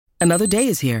Another day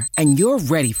is here, and you're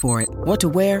ready for it. What to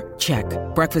wear? Check.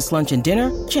 Breakfast, lunch, and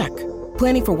dinner? Check.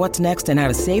 Planning for what's next and how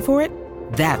to save for it?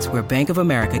 That's where Bank of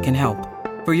America can help.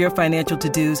 For your financial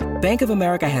to-dos, Bank of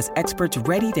America has experts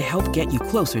ready to help get you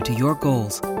closer to your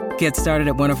goals. Get started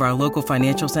at one of our local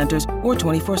financial centers or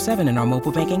 24/7 in our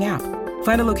mobile banking app.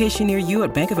 Find a location near you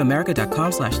at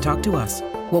bankofamerica.com/talktous.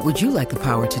 What would you like the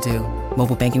power to do?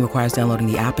 Mobile banking requires downloading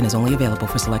the app and is only available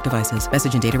for select devices.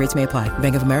 Message and data rates may apply.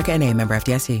 Bank of America N.A., member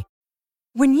FDIC.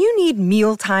 When you need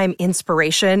mealtime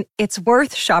inspiration, it's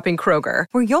worth shopping Kroger,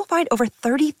 where you'll find over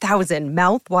 30,000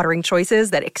 mouth-watering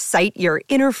choices that excite your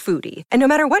inner foodie. And no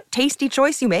matter what tasty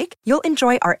choice you make, you'll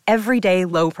enjoy our everyday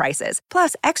low prices,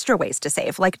 plus extra ways to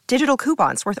save, like digital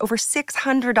coupons worth over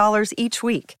 $600 each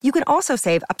week. You can also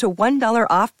save up to $1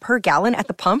 off per gallon at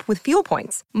the pump with fuel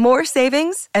points. More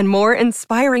savings and more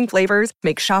inspiring flavors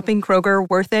make shopping Kroger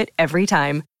worth it every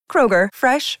time. Kroger,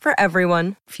 fresh for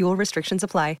everyone. Fuel restrictions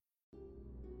apply.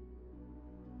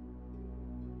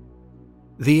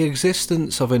 The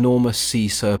existence of enormous sea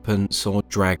serpents or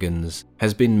dragons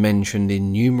has been mentioned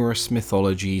in numerous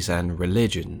mythologies and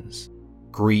religions.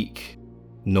 Greek,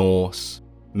 Norse,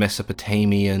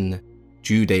 Mesopotamian,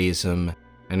 Judaism,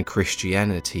 and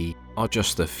Christianity are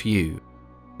just a few.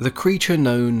 The creature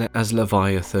known as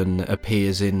Leviathan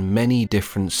appears in many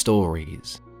different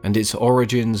stories, and its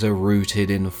origins are rooted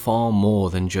in far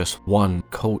more than just one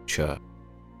culture.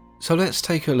 So let's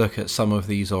take a look at some of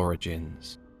these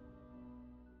origins.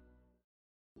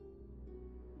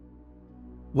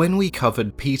 When we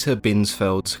covered Peter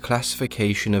Binsfeld's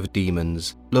classification of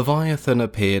demons, Leviathan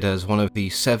appeared as one of the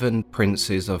 7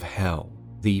 princes of hell,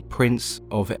 the Prince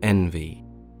of Envy.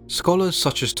 Scholars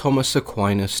such as Thomas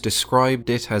Aquinas described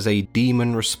it as a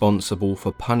demon responsible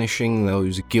for punishing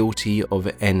those guilty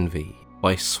of envy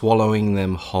by swallowing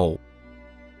them whole.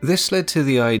 This led to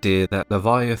the idea that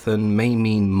Leviathan may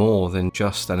mean more than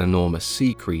just an enormous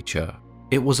sea creature.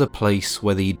 It was a place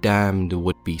where the damned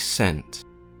would be sent.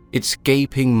 Its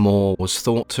gaping maw was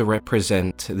thought to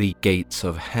represent the gates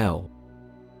of hell.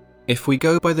 If we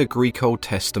go by the Greek Old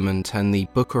Testament and the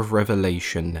Book of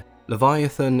Revelation,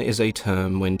 Leviathan is a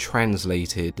term when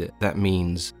translated that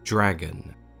means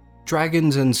dragon.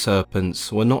 Dragons and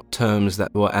serpents were not terms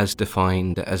that were as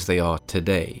defined as they are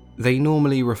today. They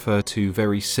normally refer to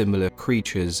very similar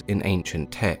creatures in ancient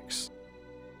texts.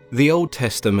 The Old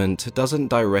Testament doesn't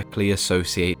directly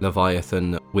associate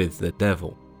Leviathan with the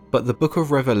devil, but the Book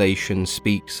of Revelation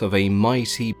speaks of a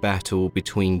mighty battle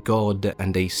between God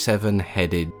and a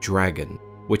 7-headed dragon,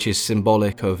 which is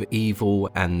symbolic of evil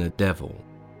and the devil.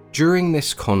 During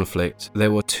this conflict,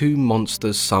 there were 2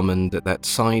 monsters summoned that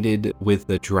sided with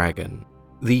the dragon.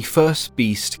 The first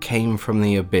beast came from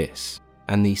the abyss,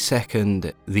 and the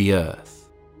second, the earth.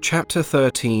 Chapter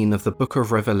 13 of the Book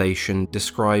of Revelation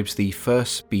describes the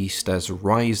first beast as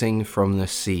rising from the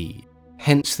sea,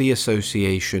 hence the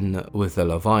association with the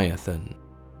Leviathan.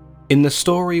 In the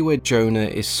story where Jonah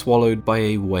is swallowed by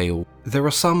a whale, there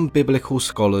are some biblical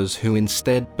scholars who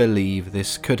instead believe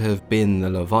this could have been the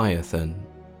Leviathan.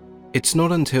 It's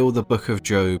not until the Book of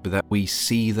Job that we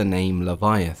see the name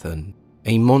Leviathan,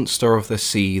 a monster of the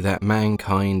sea that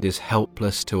mankind is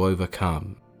helpless to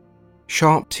overcome.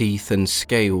 Sharp teeth and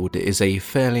scaled is a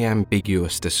fairly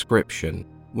ambiguous description,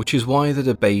 which is why the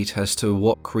debate as to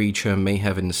what creature may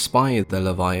have inspired the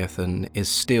Leviathan is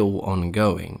still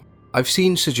ongoing. I've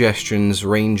seen suggestions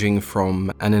ranging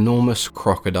from an enormous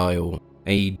crocodile,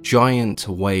 a giant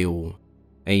whale,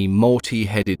 a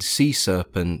multi-headed sea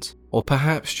serpent, or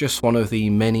perhaps just one of the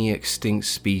many extinct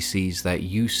species that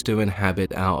used to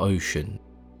inhabit our ocean.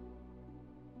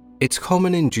 It's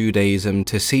common in Judaism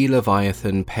to see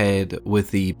Leviathan paired with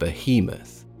the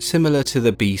behemoth, similar to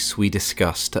the beasts we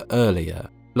discussed earlier.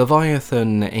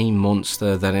 Leviathan, a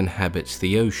monster that inhabits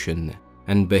the ocean,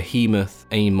 and Behemoth,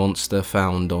 a monster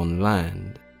found on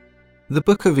land. The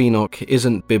Book of Enoch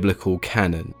isn't biblical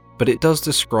canon, but it does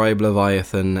describe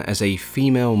Leviathan as a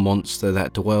female monster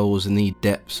that dwells in the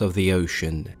depths of the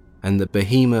ocean, and the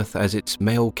Behemoth as its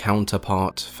male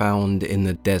counterpart found in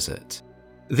the desert.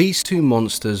 These 2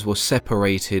 monsters were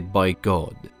separated by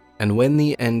God, and when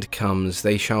the end comes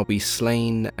they shall be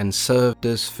slain and served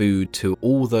as food to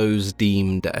all those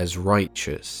deemed as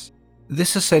righteous.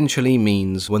 This essentially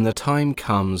means when the time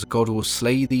comes, God will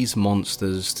slay these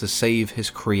monsters to save his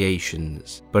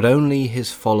creations, but only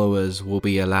his followers will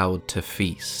be allowed to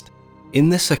feast. In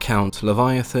this account,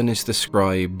 Leviathan is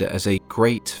described as a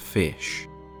great fish.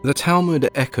 The Talmud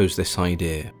echoes this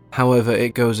idea, however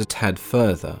it goes a tad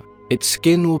further. Its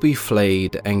skin will be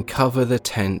flayed and cover the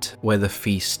tent where the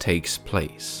feast takes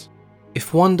place.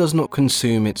 If one does not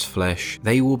consume its flesh,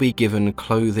 they will be given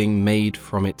clothing made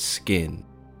from its skin.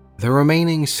 The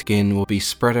remaining skin will be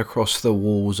spread across the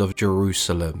walls of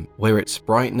Jerusalem, where its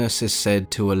brightness is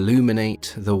said to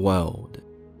illuminate the world.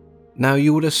 Now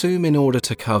you would assume in order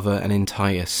to cover an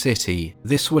entire city,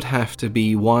 this would have to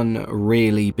be one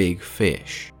really big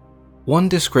fish. One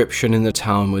description in the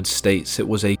Talmud states it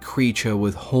was a creature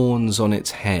with horns on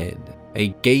its head, a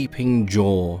gaping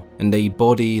jaw, and a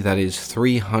body that is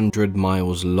 300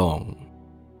 miles long.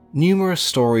 Numerous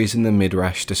stories in the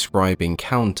Midrash describe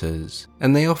encounters,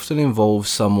 and they often involve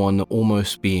someone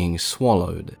almost being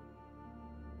swallowed.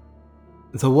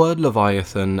 The word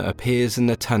Leviathan appears in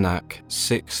the Tanakh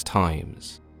 6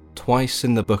 times, twice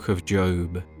in the book of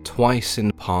Job, twice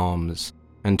in Psalms,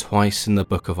 and twice in the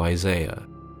book of Isaiah.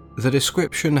 The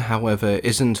description, however,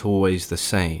 isn't always the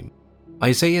same.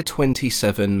 Isaiah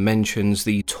 27 mentions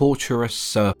the torturous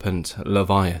serpent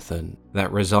Leviathan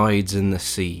that resides in the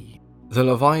sea. The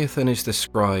Leviathan is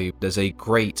described as a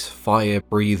great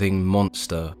fire-breathing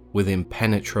monster with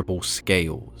impenetrable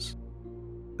scales.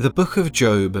 The Book of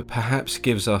Job perhaps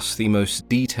gives us the most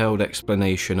detailed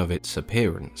explanation of its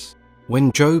appearance.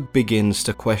 When Job begins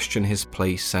to question his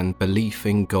place and belief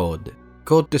in God,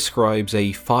 God describes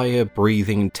a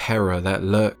fire-breathing terror that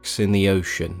lurks in the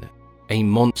ocean, a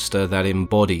monster that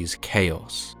embodies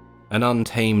chaos, an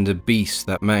untamed beast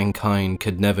that mankind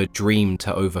could never dream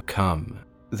to overcome.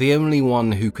 The only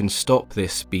one who can stop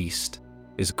this beast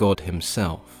is God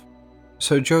himself.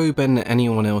 So Job and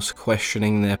anyone else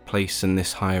questioning their place in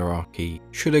this hierarchy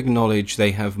should acknowledge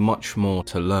they have much more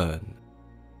to learn.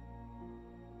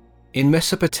 In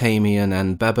Mesopotamian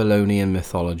and Babylonian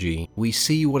mythology, we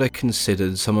see what are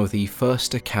considered some of the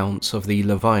first accounts of the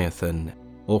Leviathan,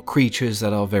 or creatures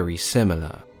that are very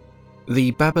similar.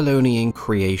 The Babylonian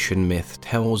creation myth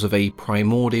tells of a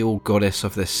primordial goddess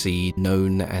of the sea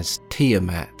known as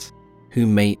Tiamat, who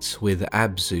mates with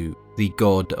Abzu, the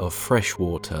god of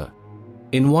freshwater.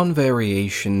 In one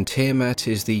variation, Tiamat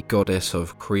is the goddess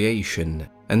of creation,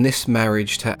 and this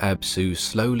marriage to Abzu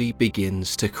slowly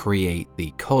begins to create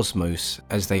the cosmos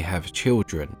as they have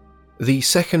children. The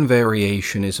second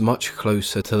variation is much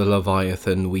closer to the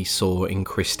Leviathan we saw in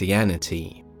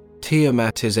Christianity.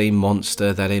 Tiamat is a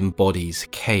monster that embodies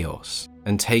chaos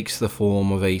and takes the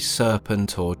form of a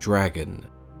serpent or dragon.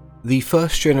 The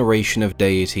first generation of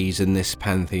deities in this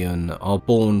pantheon are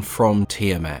born from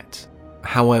Tiamat.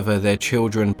 However, their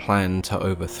children plan to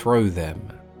overthrow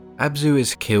them. Abzu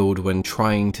is killed when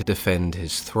trying to defend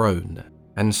his throne,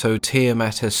 and so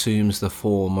Tiamat assumes the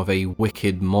form of a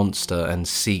wicked monster and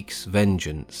seeks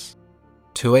vengeance.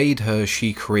 To aid her,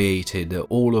 she created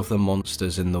all of the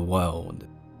monsters in the world.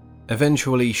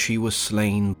 Eventually, she was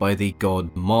slain by the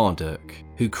god Marduk,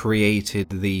 who created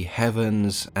the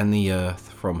heavens and the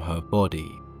earth from her body.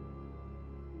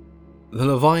 The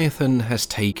Leviathan has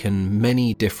taken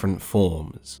many different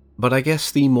forms, but I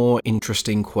guess the more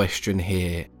interesting question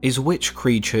here is which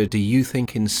creature do you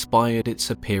think inspired its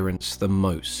appearance the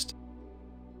most?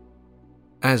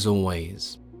 As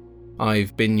always,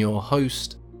 I've been your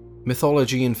host,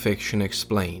 Mythology and Fiction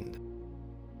Explained.